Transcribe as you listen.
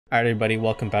Alright everybody,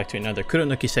 welcome back to another Kuro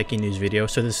no Kiseki news video.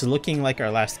 So this is looking like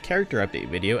our last character update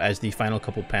video as the final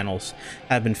couple panels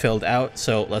have been filled out.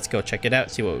 So let's go check it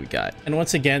out, see what we got. And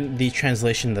once again, the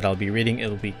translation that I'll be reading,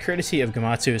 it'll be courtesy of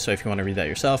Gamatsu. So if you want to read that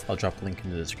yourself, I'll drop a link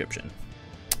in the description.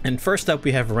 And first up,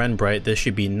 we have Renne. This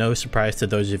should be no surprise to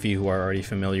those of you who are already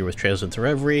familiar with Trails into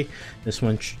Reverie. This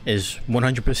one is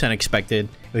 100% expected.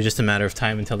 It was just a matter of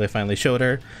time until they finally showed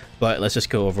her. But let's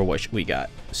just go over what we got.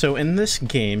 So in this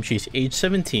game, she's age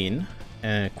 17.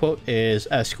 And quote is,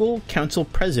 as school council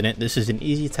president, this is an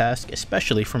easy task,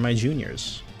 especially for my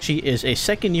juniors. She is a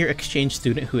second-year exchange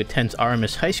student who attends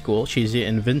RMS High School. She's the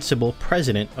invincible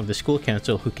president of the school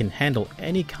council who can handle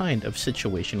any kind of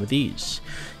situation with ease.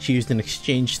 She used an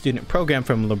exchange student program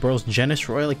from Liberal's Genis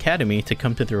Royal Academy to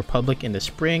come to the Republic in the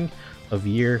spring of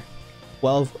year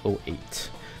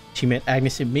 1208. She met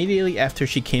Agnes immediately after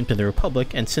she came to the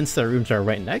Republic, and since their rooms are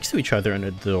right next to each other in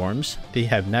the dorms, they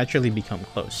have naturally become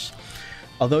close.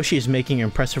 Although she is making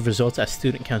impressive results as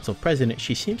student council president,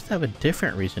 she seems to have a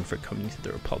different reason for coming to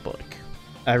the Republic.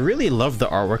 I really love the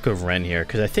artwork of Renne here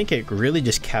because I think it really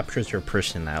just captures her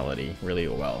personality really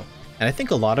well. And I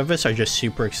think a lot of us are just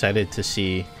super excited to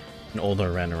see an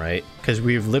older Renne, right? Because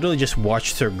we've literally just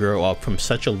watched her grow up from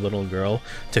such a little girl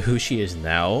to who she is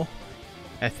now.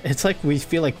 It's like we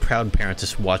feel like proud parents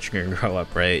just watching her grow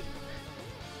up, right?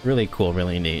 Really cool,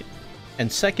 really neat.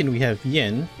 And second, we have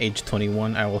Yin, age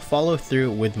 21. I will follow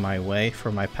through with my way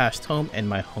for my past home and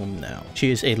my home now. She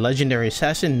is a legendary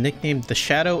assassin nicknamed the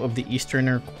Shadow of the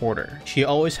Easterner Quarter. She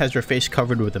always has her face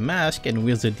covered with a mask and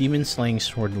wields a demon-slaying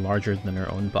sword larger than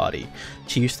her own body.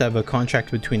 She used to have a contract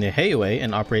between the Heiwei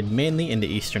and operated mainly in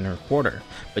the Easterner Quarter,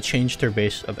 but changed her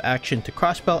base of action to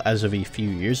Crossbell as of a few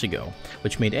years ago,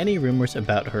 which made any rumors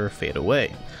about her fade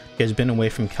away. She has been away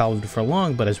from Calvin for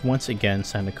long, but has once again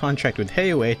signed a contract with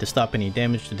Heiwei to stop any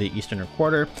damage to the Easterner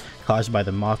Quarter caused by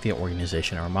the Mafia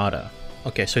organization Armada.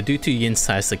 Okay, so due to Yin's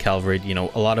ties to Calvin, you know,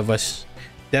 a lot of us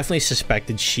definitely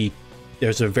suspected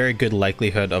there's a very good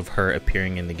likelihood of her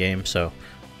appearing in the game, so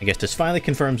I guess this finally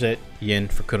confirms it. Yin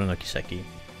for Kuro no Kiseki.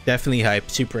 Definitely hyped,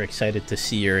 super excited to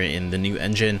see her in the new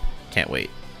engine, can't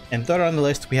wait. And third on the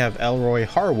list, we have Ellroy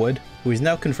Harwood, who is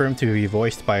now confirmed to be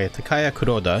voiced by Takaya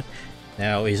Kuroda.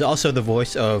 Now, he's also the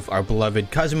voice of our beloved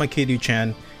Kazuma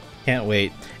Kiryu-chan. Can't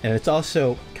wait. And it's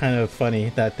also kind of funny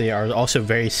that they are also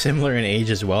very similar in age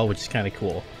as well, which is kind of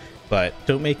cool. But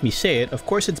don't make me say it. Of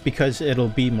course, it's because it'll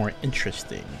be more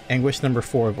interesting. Anguish number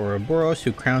 4 of Ouroboros,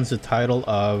 who crowns the title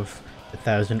of the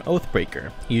Thousand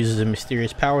Oathbreaker. He uses a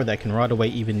mysterious power that can rot away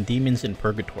even demons in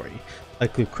purgatory.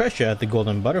 Like Lucretia, the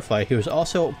Golden Butterfly, he was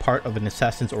also part of an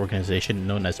assassin's organization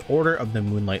known as Order of the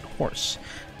Moonlight Horse.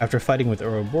 After fighting with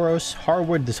Ouroboros,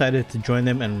 Harwood decided to join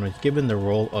them and was given the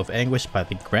role of Anguish by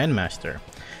the Grandmaster.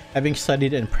 Having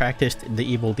studied and practiced the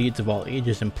evil deeds of all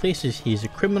ages and places, he is a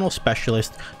criminal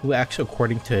specialist who acts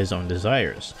according to his own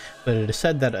desires. But it is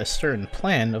said that a certain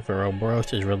plan of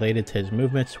Ouroboros is related to his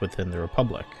movements within the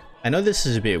Republic. I know this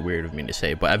is a bit weird of me to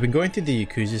say, but I've been going through the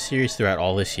Yakuza series throughout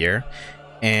all this year,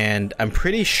 and I'm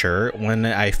pretty sure when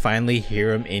I finally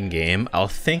hear him in-game, I'll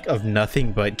think of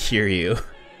nothing but Kiryu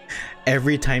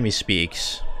every time he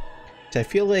speaks. I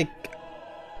feel like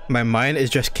my mind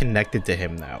is just connected to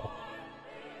him now.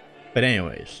 But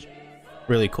anyways,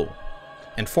 really cool.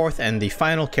 And fourth and the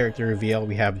final character reveal,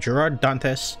 we have Gerard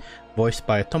Dantes, voiced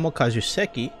by Tomokazu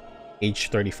Seki, age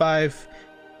 35.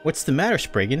 What's the matter,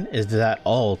 Spriggan? Is that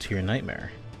all to your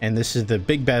nightmare? And this is the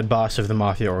big bad boss of the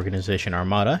Mafia organization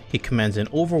Armada. He commands an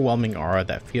overwhelming aura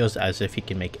that feels as if he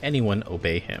can make anyone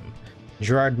obey him.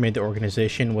 Gerard made the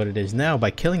organization what it is now by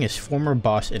killing his former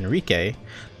boss Enrique,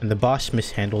 and the boss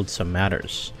mishandled some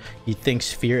matters. He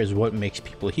thinks fear is what makes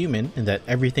people human, and that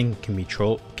everything can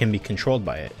be controlled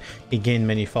by it. He gained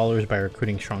many followers by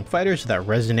recruiting strong fighters that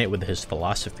resonate with his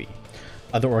philosophy.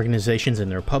 Other organizations in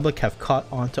the Republic have caught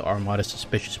on to Armada's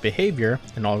suspicious behavior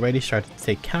and already started to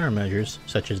take countermeasures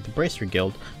such as the Bracer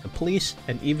Guild, the police,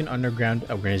 and even underground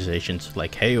organizations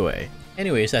like Heiwei.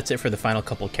 Anyways, that's it for the final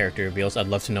couple character reveals. I'd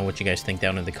love to know what you guys think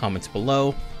down in the comments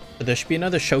below. But there should be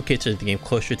another showcase of the game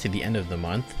closer to the end of the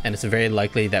month, and it's very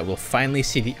likely that we'll finally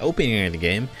see the opening of the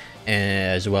game,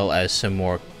 as well as some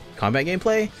more combat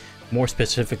gameplay. More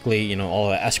specifically, you know,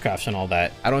 all the S-crafts and all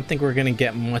that. I don't think we're gonna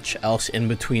get much else in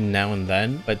between now and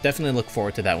then, but definitely look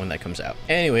forward to that when that comes out.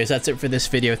 Anyways, that's it for this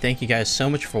video. Thank you guys so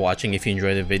much for watching. If you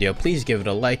enjoyed the video, please give it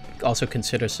a like. Also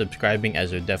consider subscribing,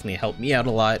 as it would definitely help me out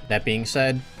a lot. That being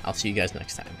said, I'll see you guys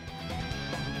next time.